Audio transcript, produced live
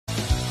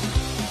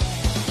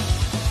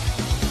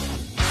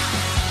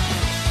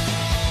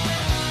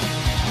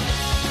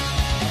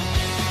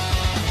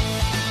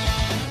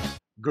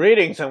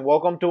Greetings and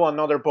welcome to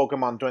another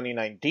Pokemon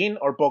 2019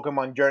 or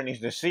Pokemon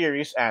Journeys the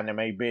Series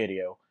anime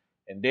video.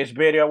 In this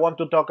video, I want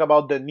to talk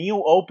about the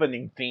new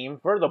opening theme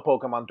for the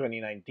Pokemon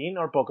 2019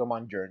 or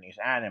Pokemon Journeys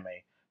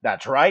anime.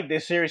 That's right,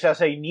 this series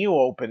has a new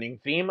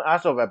opening theme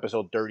as of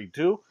episode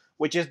 32,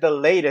 which is the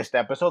latest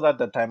episode at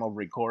the time of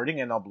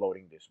recording and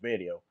uploading this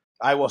video.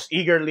 I was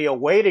eagerly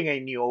awaiting a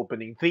new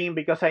opening theme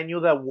because I knew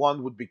that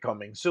one would be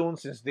coming soon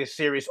since this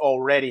series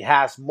already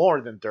has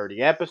more than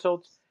 30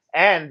 episodes,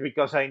 and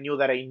because I knew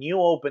that a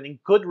new opening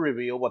could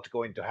reveal what's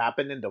going to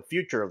happen in the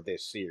future of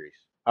this series.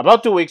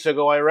 About 2 weeks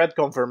ago, I read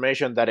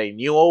confirmation that a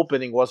new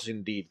opening was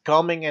indeed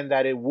coming and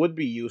that it would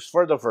be used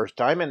for the first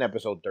time in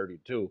episode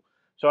 32.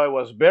 So I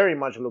was very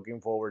much looking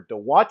forward to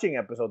watching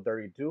episode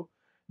 32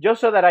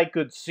 just so that I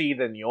could see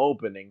the new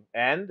opening,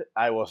 and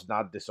I was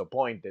not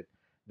disappointed.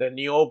 The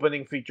new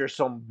opening features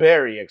some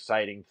very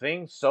exciting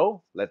things,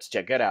 so let's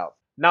check it out.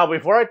 Now,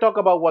 before I talk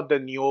about what the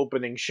new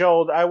opening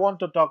showed, I want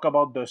to talk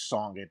about the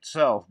song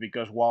itself,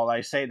 because while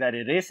I say that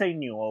it is a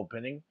new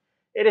opening,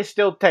 it is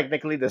still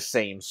technically the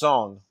same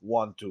song,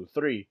 1, 2,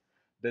 3.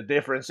 The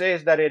difference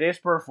is that it is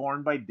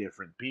performed by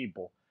different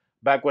people.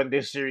 Back when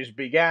this series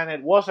began,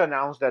 it was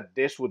announced that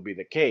this would be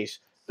the case,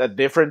 that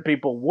different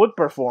people would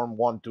perform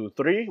 1, 2,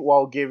 3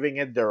 while giving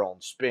it their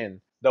own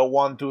spin. The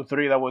 1, 2,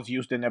 3 that was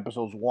used in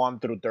episodes 1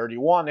 through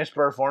 31 is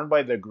performed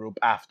by the group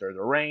After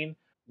the Rain,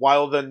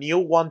 while the new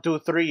 1, 2,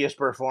 3 is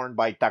performed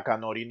by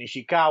Takanori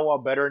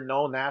Nishikawa, better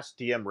known as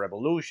TM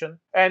Revolution,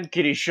 and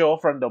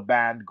Kirisho from the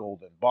band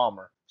Golden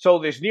Bomber. So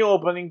this new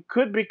opening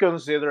could be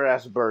considered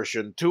as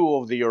version 2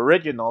 of the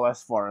original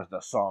as far as the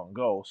song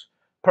goes.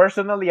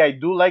 Personally, I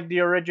do like the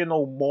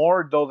original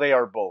more, though they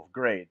are both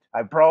great.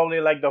 I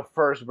probably like the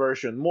first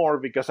version more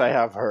because I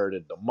have heard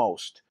it the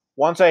most.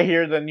 Once I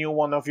hear the new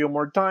one a few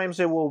more times,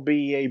 it will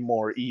be a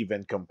more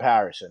even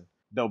comparison.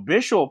 The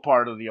visual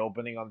part of the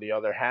opening, on the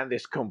other hand,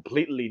 is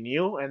completely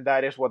new, and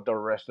that is what the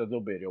rest of the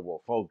video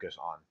will focus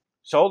on.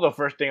 So, the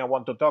first thing I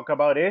want to talk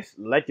about is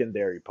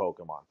legendary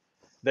Pokemon.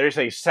 There's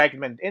a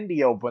segment in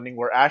the opening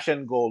where Ash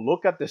and Go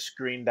look at the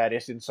screen that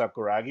is in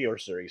Sakuragi or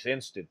Ceres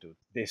Institute.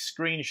 This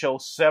screen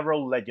shows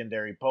several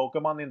legendary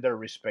Pokemon in their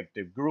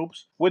respective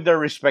groups with their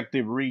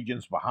respective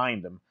regions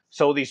behind them.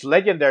 So these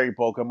legendary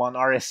Pokemon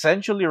are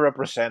essentially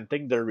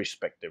representing their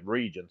respective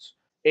regions.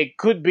 It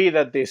could be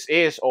that this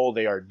is all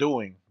they are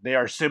doing. They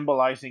are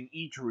symbolizing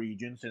each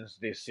region since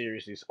this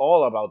series is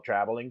all about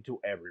traveling to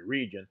every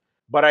region.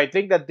 But I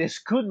think that this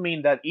could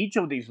mean that each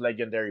of these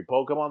legendary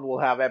Pokemon will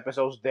have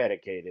episodes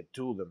dedicated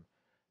to them.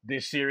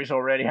 This series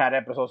already had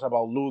episodes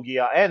about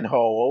Lugia and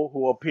Ho-Oh,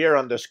 who appear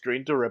on the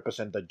screen to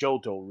represent the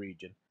Johto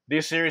region.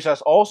 This series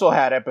has also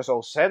had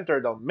episodes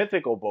centered on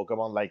mythical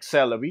Pokemon like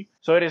Celebi,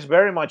 so it is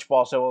very much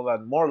possible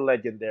that more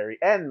legendary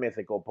and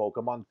mythical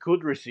Pokemon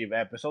could receive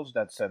episodes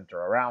that center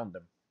around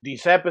them.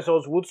 These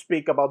episodes would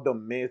speak about the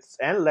myths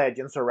and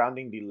legends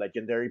surrounding the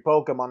legendary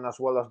Pokemon as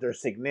well as their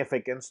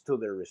significance to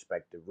their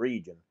respective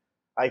region.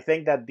 I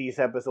think that these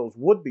episodes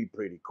would be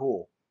pretty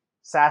cool.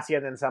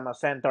 Sassian and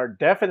Samacent are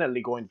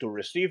definitely going to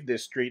receive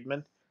this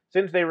treatment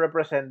since they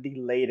represent the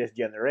latest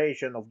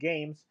generation of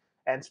games,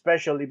 and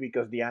especially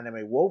because the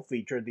anime will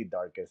feature the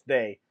Darkest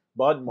Day,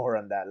 but more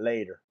on that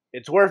later.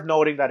 It's worth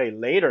noting that a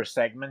later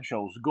segment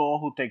shows Go,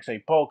 who takes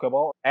a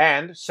Pokeball,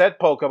 and said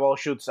Pokeball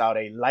shoots out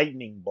a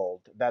lightning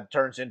bolt that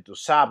turns into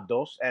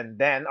Zapdos, and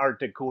then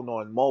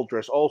Articuno and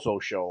Moltres also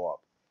show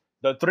up.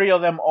 The three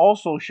of them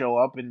also show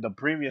up in the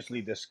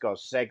previously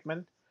discussed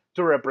segment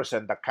to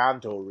represent the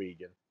Kanto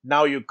region.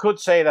 Now you could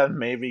say that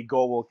maybe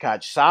Go will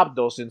catch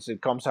Zapdos since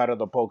it comes out of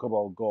the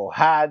Pokeball Go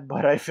had,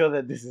 but I feel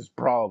that this is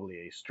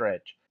probably a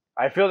stretch.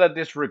 I feel that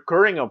this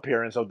recurring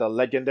appearance of the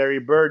legendary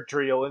bird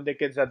trio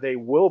indicates that they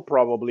will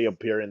probably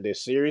appear in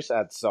this series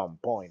at some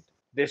point.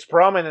 This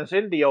prominence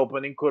in the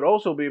opening could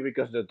also be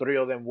because the three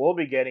of them will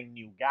be getting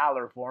new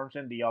Galar forms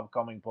in the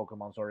upcoming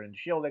Pokemon Sword and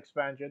Shield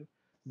expansion,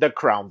 the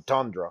Crown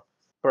Tundra.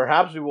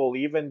 Perhaps we will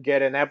even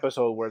get an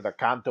episode where the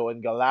Kanto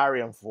and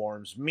Galarian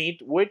forms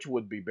meet, which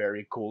would be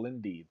very cool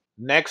indeed.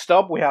 Next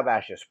up, we have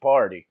Ash's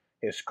party.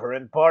 His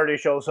current party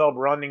shows up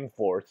running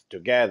forth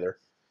together.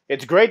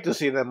 It's great to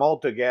see them all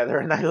together,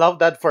 and I love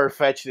that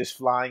Farfetch'd is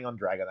flying on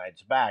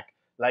Dragonite's back,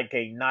 like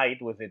a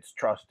knight with its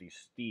trusty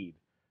steed.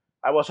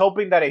 I was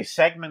hoping that a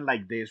segment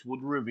like this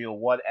would reveal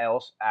what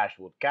else Ash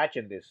would catch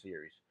in this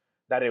series,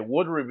 that it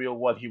would reveal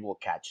what he will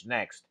catch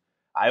next.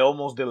 I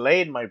almost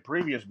delayed my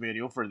previous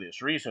video for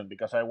this reason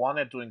because I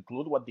wanted to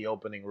include what the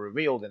opening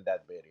revealed in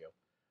that video.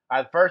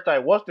 At first I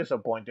was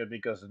disappointed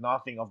because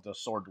nothing of the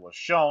sort was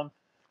shown,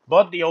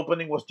 but the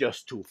opening was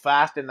just too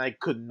fast and I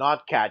could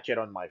not catch it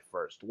on my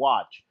first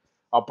watch.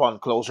 Upon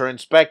closer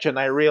inspection,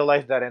 I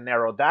realized that an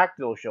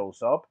Aerodactyl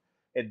shows up,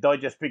 it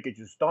dodges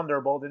Pikachu's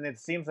Thunderbolt, and it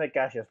seems like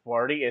Ash's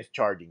party is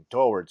charging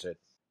towards it.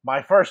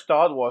 My first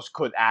thought was,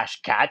 could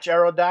Ash catch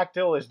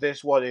Aerodactyl? Is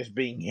this what is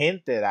being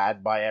hinted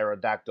at by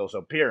Aerodactyl's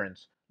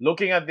appearance?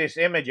 Looking at these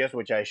images,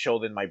 which I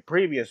showed in my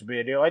previous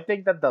video, I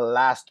think that the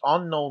last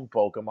unknown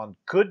Pokemon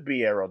could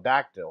be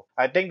Aerodactyl.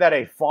 I think that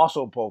a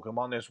fossil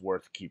Pokemon is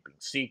worth keeping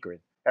secret.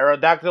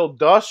 Aerodactyl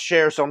does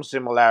share some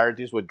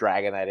similarities with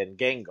Dragonite and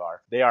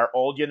Gengar. They are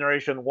old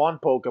Generation 1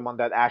 Pokemon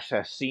that Ash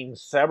has seen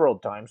several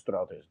times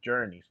throughout his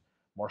journeys.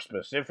 More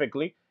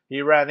specifically,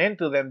 he ran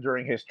into them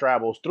during his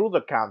travels through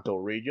the Kanto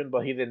region,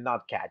 but he did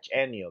not catch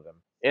any of them.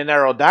 In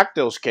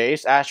Aerodactyl's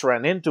case, Ash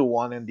ran into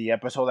one in the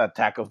episode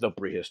Attack of the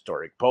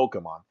Prehistoric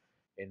Pokemon.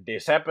 In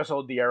this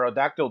episode, the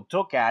Aerodactyl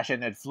took Ash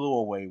and it flew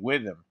away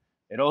with him.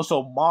 It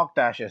also mocked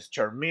Ash's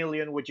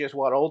Charmeleon, which is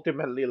what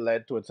ultimately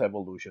led to its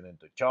evolution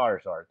into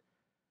Charizard.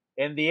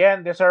 In the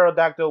end, this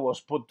Aerodactyl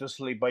was put to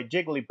sleep by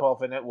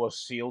Jigglypuff and it was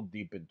sealed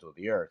deep into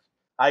the earth.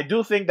 I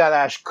do think that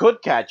Ash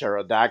could catch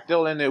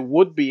Aerodactyl and it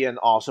would be an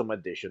awesome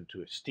addition to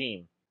his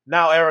team.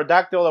 Now,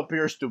 Aerodactyl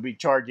appears to be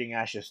charging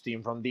Ash's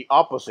team from the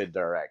opposite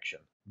direction.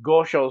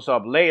 Go shows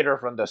up later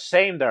from the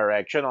same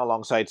direction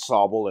alongside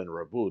Sobble and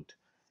Raboot.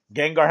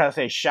 Gengar has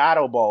a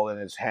Shadow Ball in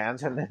its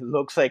hands and it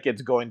looks like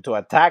it's going to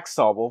attack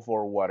Sobble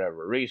for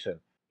whatever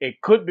reason.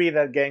 It could be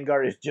that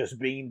Gengar is just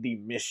being the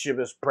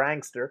mischievous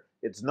prankster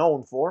it's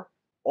known for,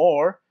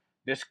 or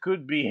this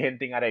could be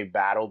hinting at a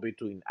battle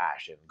between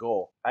Ash and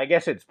Go. I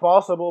guess it's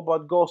possible,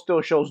 but Go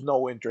still shows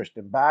no interest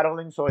in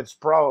battling, so it's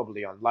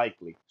probably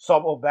unlikely.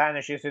 Sobble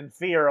vanishes in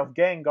fear of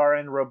Gengar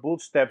and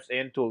Raboot steps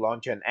in to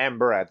launch an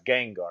Ember at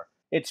Gengar.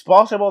 It's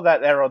possible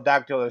that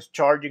Aerodactyl is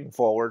charging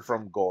forward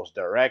from Go's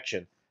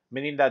direction,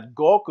 meaning that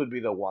Go could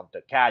be the one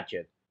to catch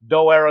it.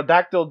 Though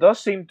Aerodactyl does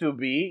seem to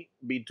be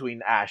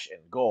between Ash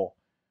and Go,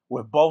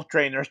 with both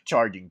trainers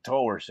charging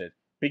towards it.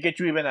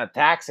 Pikachu even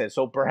attacks it,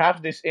 so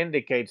perhaps this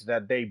indicates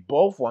that they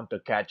both want to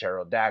catch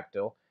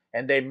Aerodactyl,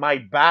 and they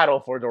might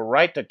battle for the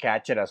right to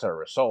catch it as a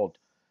result,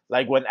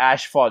 like when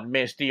Ash fought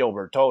Misty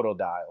over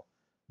Totodile.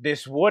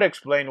 This would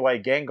explain why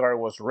Gengar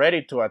was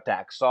ready to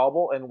attack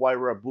Sobble and why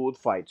Raboot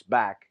fights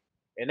back.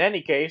 In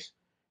any case,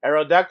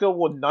 Aerodactyl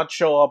would not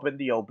show up in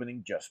the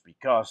opening just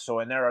because, so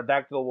an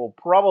Aerodactyl will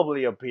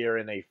probably appear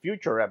in a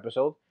future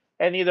episode,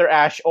 and either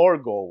Ash or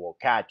Go will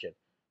catch it.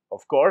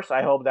 Of course,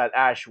 I hope that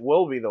Ash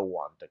will be the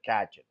one to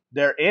catch it.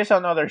 There is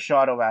another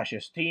shot of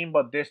Ash's team,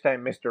 but this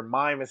time Mr.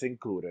 Mime is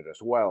included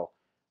as well.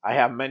 I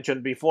have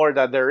mentioned before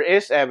that there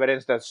is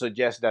evidence that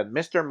suggests that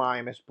Mr.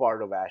 Mime is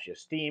part of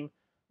Ash's team,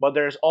 but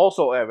there is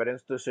also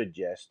evidence to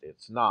suggest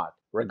it's not.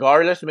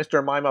 Regardless,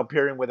 Mr. Mime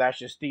appearing with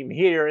Ash's team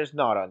here is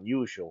not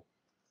unusual.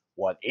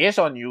 What is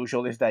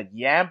unusual is that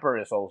Yamper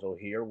is also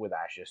here with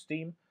Ash's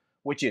team,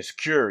 which is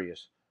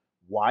curious.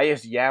 Why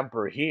is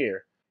Yamper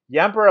here?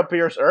 Yamper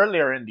appears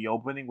earlier in the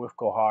opening with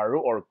Koharu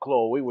or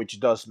Chloe, which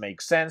does make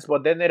sense,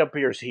 but then it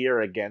appears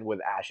here again with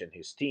Ash and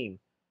his team.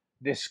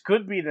 This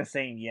could be the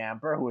same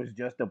Yamper who is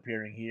just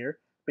appearing here,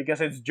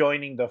 because it's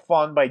joining the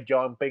fun by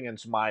jumping and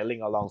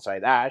smiling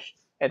alongside Ash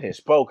and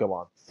his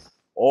Pokemon.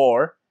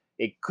 Or,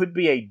 it could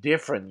be a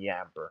different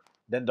Yamper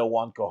than the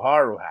one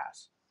Koharu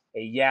has, a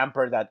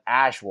Yamper that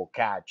Ash will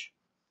catch.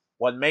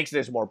 What makes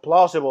this more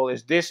plausible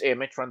is this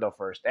image from the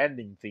first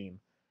ending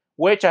theme,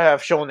 which I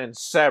have shown in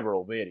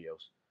several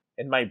videos.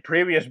 In my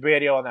previous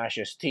video on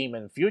Ash's team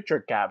and future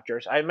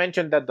captures, I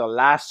mentioned that the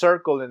last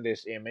circle in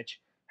this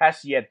image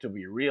has yet to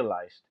be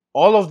realized.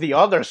 All of the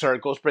other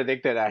circles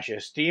predicted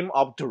Ash's team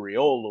up to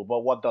Riolu,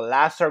 but what the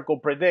last circle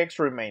predicts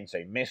remains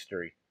a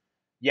mystery.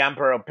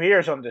 Yamper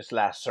appears on this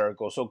last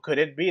circle, so could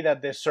it be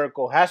that this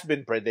circle has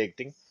been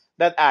predicting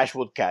that Ash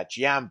would catch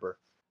Yamper?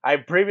 I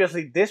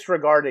previously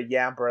disregarded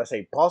Yamper as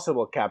a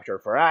possible capture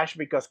for Ash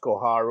because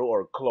Koharu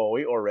or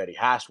Chloe already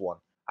has one.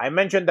 I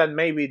mentioned that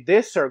maybe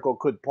this circle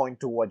could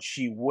point to what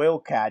she will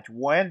catch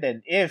when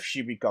and if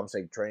she becomes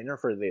a trainer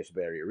for this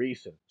very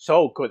reason.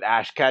 So, could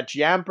Ash catch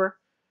Yamper?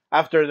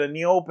 After the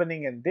new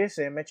opening in this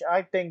image,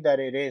 I think that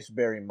it is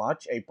very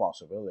much a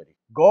possibility.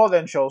 Go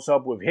then shows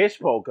up with his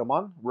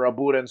Pokemon.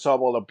 Raboot and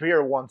Sobble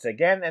appear once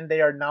again, and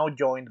they are now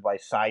joined by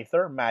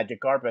Scyther,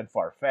 Magikarp, and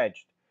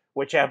Farfetch'd,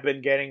 which have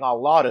been getting a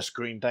lot of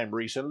screen time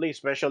recently,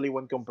 especially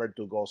when compared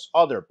to Go's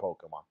other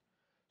Pokemon.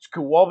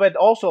 Squoved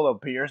also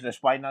appears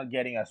despite not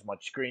getting as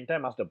much screen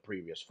time as the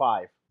previous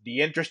 5.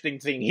 The interesting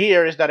thing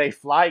here is that a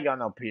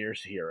Flygon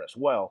appears here as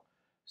well.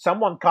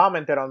 Someone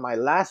commented on my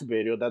last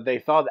video that they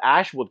thought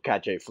Ash would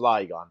catch a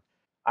Flygon.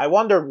 I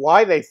wondered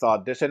why they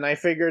thought this, and I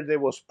figured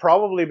it was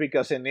probably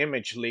because an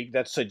image leaked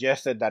that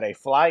suggested that a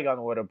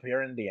Flygon would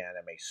appear in the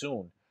anime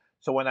soon.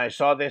 So when I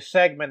saw this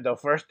segment, the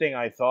first thing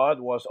I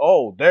thought was,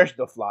 oh, there's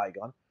the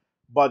Flygon,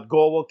 but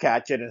Go will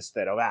catch it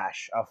instead of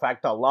Ash, a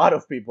fact a lot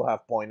of people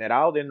have pointed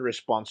out in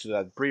response to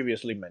that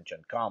previously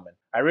mentioned comment.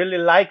 I really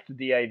liked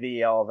the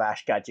idea of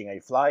Ash catching a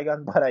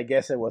Flygon, but I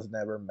guess it was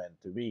never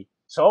meant to be.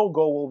 So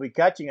Go will be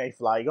catching a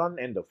Flygon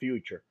in the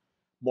future.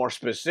 More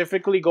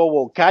specifically, Go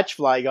will catch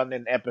Flygon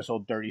in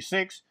episode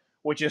 36,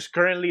 which is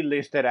currently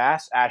listed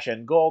as Ash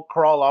and Go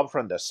crawl up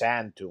from the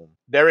sand tomb.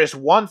 There is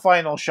one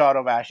final shot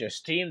of Ash's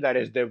team that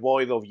is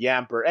devoid of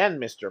Yamper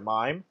and Mr.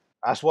 Mime,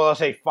 as well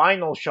as a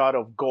final shot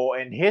of Go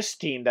and his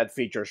team that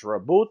features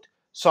Raboot,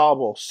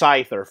 Sobble,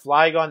 Scyther,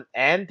 Flygon,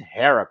 and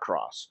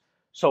Heracross.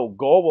 So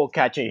Go will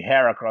catch a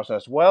Heracross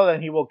as well,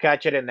 and he will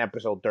catch it in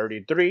episode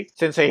 33,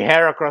 since a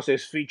Heracross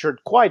is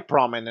featured quite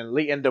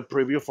prominently in the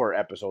preview for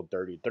episode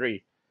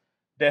 33.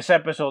 This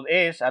episode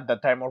is, at the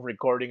time of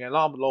recording and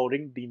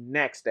uploading, the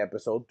next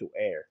episode to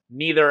air.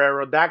 Neither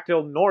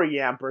Aerodactyl nor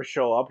Yamper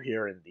show up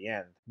here in the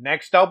end.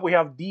 Next up, we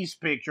have these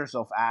pictures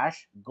of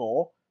Ash,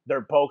 Go, their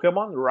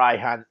Pokemon,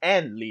 Raihan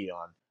and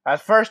Leon.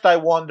 At first, I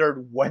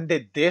wondered, when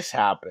did this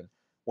happen?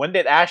 When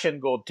did Ash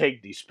and Go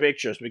take these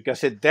pictures?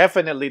 Because it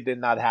definitely did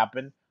not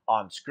happen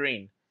on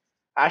screen.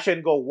 Ash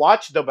and Go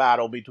watched the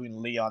battle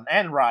between Leon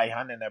and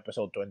Raihan in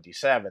episode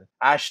 27.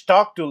 Ash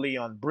talked to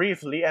Leon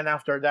briefly, and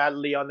after that,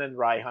 Leon and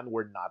Raihan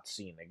were not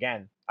seen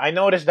again. I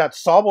noticed that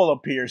Sobble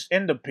appears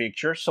in the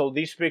picture, so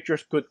these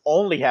pictures could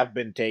only have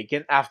been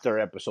taken after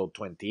episode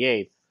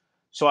 28.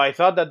 So I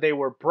thought that they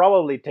were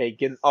probably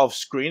taken off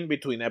screen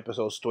between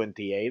episodes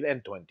 28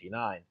 and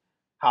 29.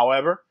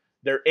 However,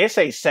 there is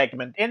a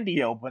segment in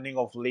the opening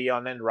of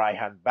Leon and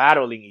Raihan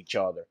battling each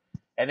other,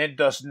 and it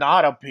does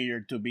not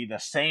appear to be the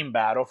same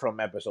battle from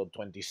episode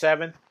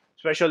 27,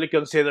 especially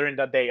considering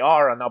that they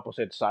are on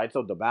opposite sides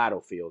of the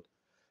battlefield.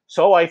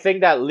 So I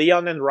think that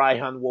Leon and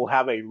Raihan will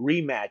have a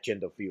rematch in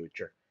the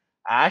future.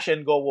 Ash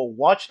and Go will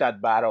watch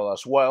that battle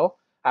as well.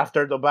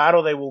 After the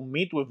battle, they will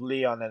meet with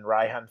Leon and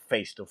Raihan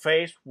face to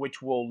face,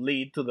 which will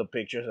lead to the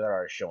pictures that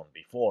are shown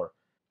before.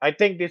 I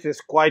think this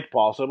is quite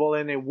possible,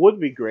 and it would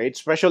be great,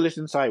 especially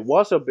since I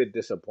was a bit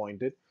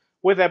disappointed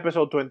with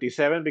episode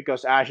 27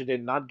 because Ash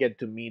did not get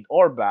to meet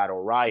or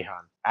battle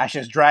Raihan.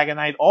 Ash's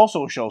Dragonite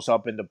also shows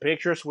up in the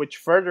pictures, which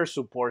further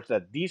supports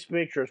that these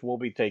pictures will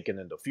be taken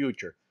in the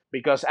future,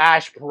 because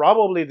Ash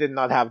probably did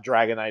not have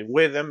Dragonite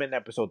with him in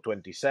episode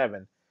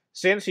 27,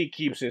 since he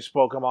keeps his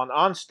Pokemon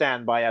on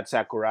standby at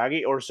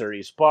Sakuragi or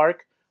Cerise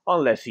Park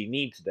unless he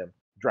needs them.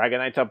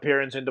 Dragonite's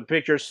appearance in the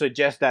pictures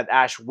suggests that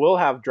Ash will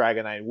have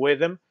Dragonite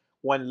with him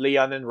when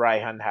Leon and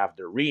Raihan have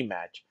their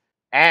rematch.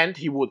 And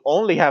he would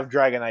only have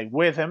Dragonite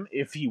with him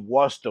if he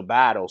was to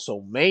battle,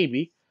 so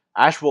maybe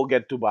Ash will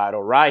get to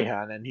battle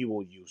Raihan and he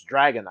will use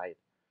Dragonite.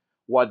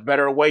 What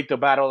better way to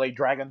battle a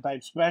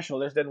Dragon-type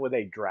specialist than with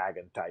a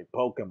Dragon-type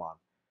Pokemon?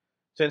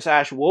 Since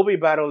Ash will be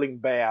battling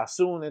Bea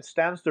soon, it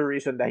stands to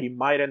reason that he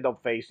might end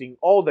up facing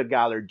all the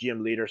Galar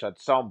gym leaders at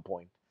some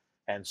point.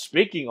 And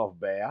speaking of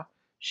Bea,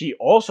 she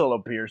also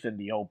appears in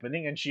the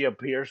opening, and she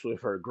appears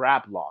with her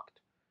grab locked.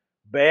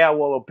 Bea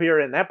will appear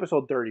in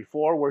episode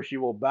 34, where she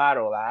will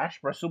battle Ash,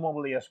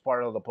 presumably as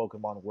part of the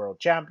Pokemon World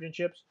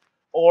Championships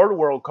or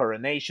World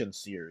Coronation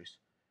Series.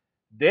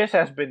 This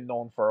has been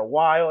known for a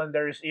while, and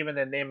there is even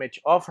an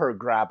image of her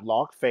grab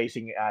lock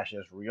facing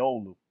Ash's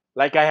Riolu.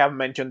 Like I have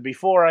mentioned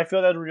before, I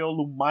feel that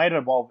Riolu might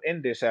evolve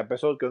in this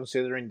episode,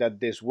 considering that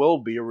this will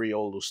be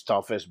Riolu's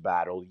toughest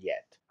battle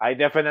yet. I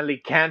definitely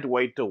can't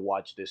wait to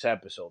watch this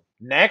episode.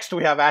 Next,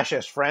 we have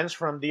Ash's friends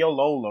from the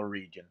Alola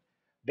region.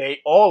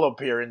 They all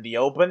appear in the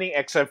opening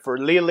except for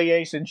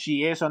Lilia, since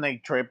she is on a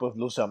trip with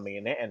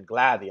Lusamine and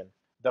Gladion.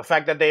 The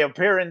fact that they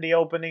appear in the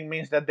opening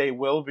means that they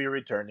will be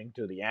returning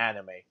to the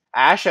anime.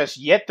 Ash has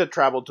yet to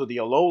travel to the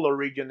Alola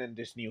region in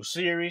this new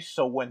series,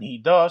 so when he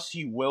does,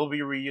 he will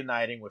be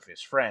reuniting with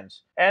his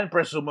friends, and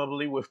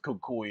presumably with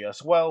Kukui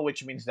as well,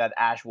 which means that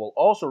Ash will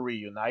also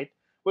reunite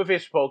with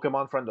his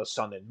Pokemon from the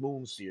Sun and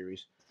Moon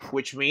series,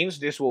 which means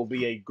this will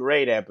be a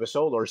great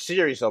episode or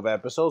series of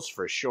episodes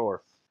for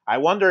sure. I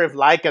wonder if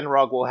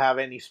Lycanroc will have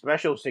any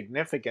special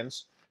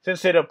significance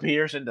since it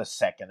appears in the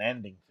second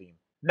ending theme.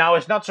 Now,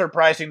 it's not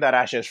surprising that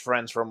Ash's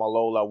friends from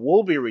Alola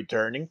will be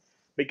returning,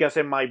 because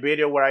in my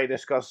video where I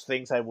discuss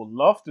things I would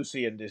love to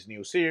see in this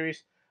new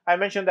series, I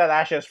mentioned that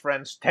Ash's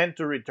friends tend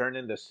to return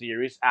in the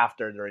series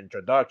after their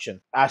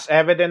introduction, as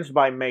evidenced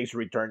by May's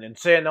return in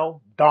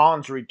Sinnoh,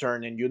 Dawn's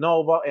return in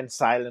Unova, and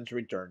Silent's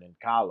return in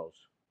Kalos.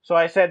 So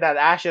I said that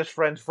Ash's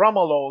friends from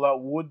Alola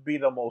would be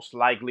the most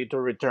likely to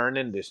return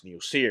in this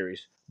new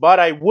series. But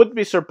I would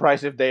be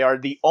surprised if they are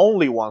the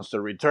only ones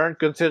to return,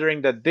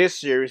 considering that this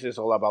series is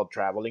all about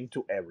traveling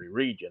to every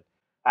region.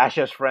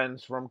 Ash's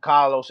friends from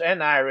Kalos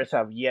and Iris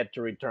have yet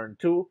to return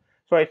too,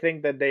 so I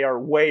think that they are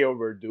way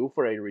overdue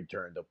for a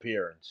returned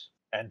appearance.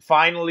 And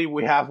finally,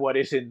 we have what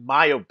is, in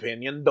my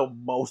opinion, the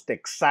most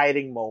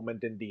exciting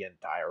moment in the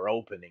entire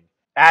opening.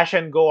 Ash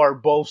and Go are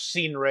both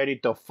seen ready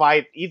to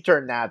fight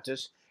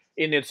Eternatus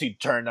in its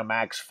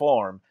Eternamax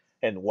form.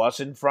 And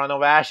what's in front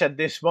of Ash at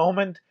this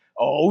moment?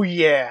 Oh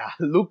yeah,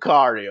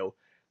 Lucario.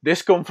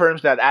 This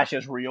confirms that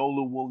Ash's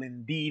Riolu will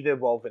indeed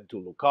evolve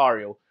into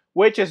Lucario,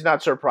 which is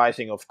not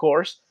surprising, of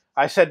course.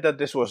 I said that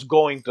this was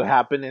going to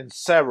happen in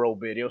several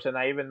videos, and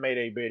I even made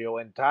a video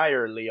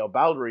entirely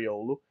about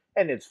Riolu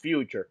and its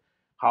future.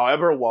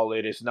 However, while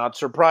it is not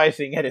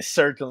surprising, it is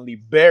certainly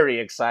very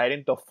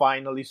exciting to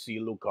finally see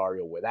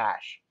Lucario with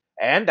Ash.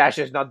 And Ash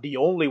is not the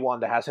only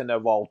one that has an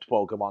evolved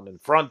Pokemon in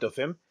front of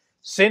him.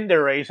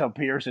 Cinderace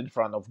appears in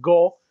front of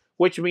Go,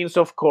 which means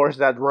of course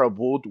that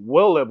Raboot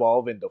will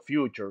evolve in the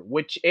future,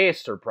 which is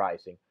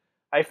surprising.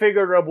 I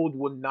figured Raboot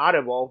would not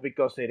evolve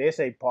because it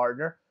is a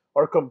partner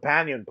or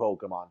companion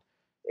Pokemon.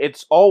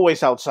 It's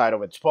always outside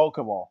of its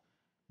Pokeball.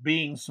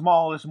 Being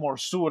small is more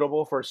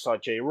suitable for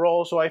such a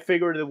role, so I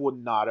figured it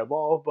would not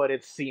evolve, but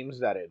it seems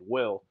that it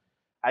will.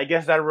 I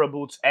guess that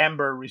Raboot's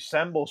Ember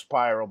resembles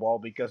Pyro Ball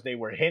because they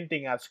were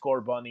hinting at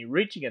Scorbunny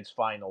reaching its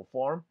final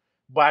form,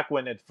 back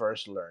when it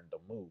first learned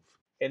the move.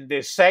 In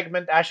this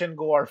segment, Ash and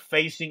Go are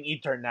facing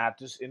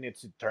Eternatus in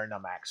its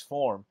Eternamax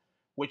form,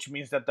 which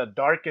means that the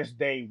Darkest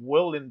Day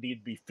will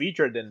indeed be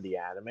featured in the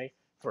anime,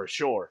 for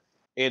sure.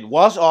 It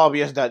was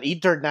obvious that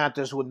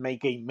Eternatus would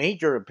make a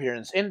major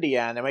appearance in the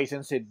anime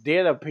since it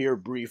did appear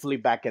briefly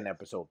back in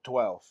episode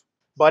 12.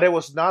 But it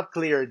was not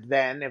clear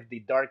then if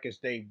the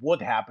Darkest Day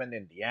would happen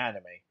in the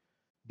anime.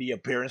 The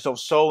appearance of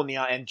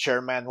Sonia and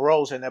Chairman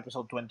Rose in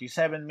episode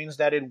 27 means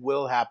that it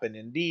will happen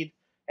indeed,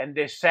 and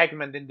this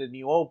segment in the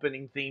new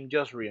opening theme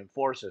just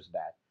reinforces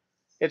that.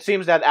 It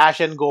seems that Ash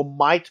and Go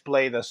might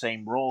play the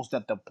same roles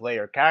that the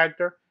player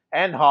character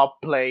and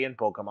Hop play in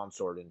Pokemon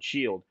Sword and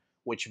Shield,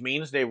 which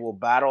means they will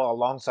battle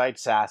alongside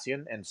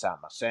Sassian and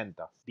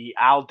Samacenta. The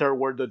altar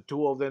where the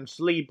two of them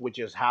sleep, which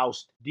is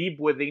housed deep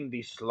within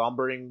the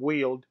slumbering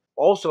Weald,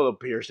 also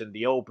appears in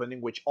the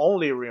opening, which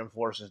only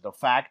reinforces the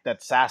fact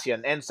that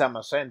Sassian and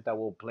Samacenta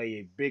will play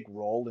a big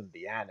role in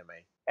the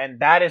anime. And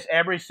that is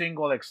every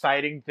single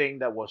exciting thing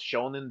that was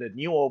shown in the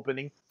new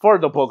opening for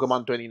the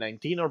Pokemon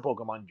 2019 or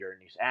Pokemon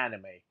Journeys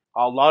anime.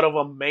 A lot of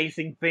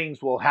amazing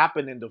things will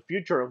happen in the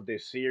future of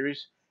this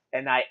series,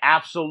 and I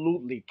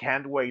absolutely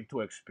can't wait to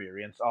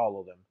experience all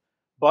of them.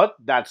 But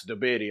that's the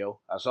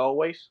video. As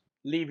always,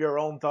 leave your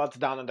own thoughts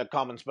down in the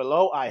comments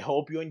below. I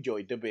hope you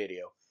enjoyed the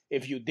video.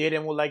 If you did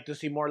and would like to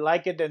see more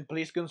like it, then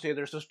please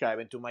consider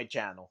subscribing to my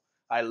channel.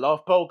 I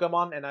love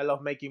Pokemon and I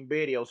love making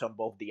videos on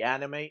both the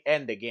anime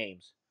and the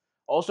games.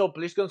 Also,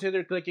 please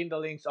consider clicking the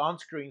links on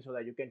screen so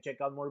that you can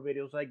check out more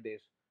videos like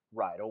this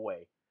right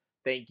away.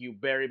 Thank you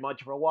very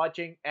much for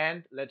watching,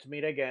 and let's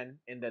meet again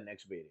in the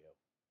next video.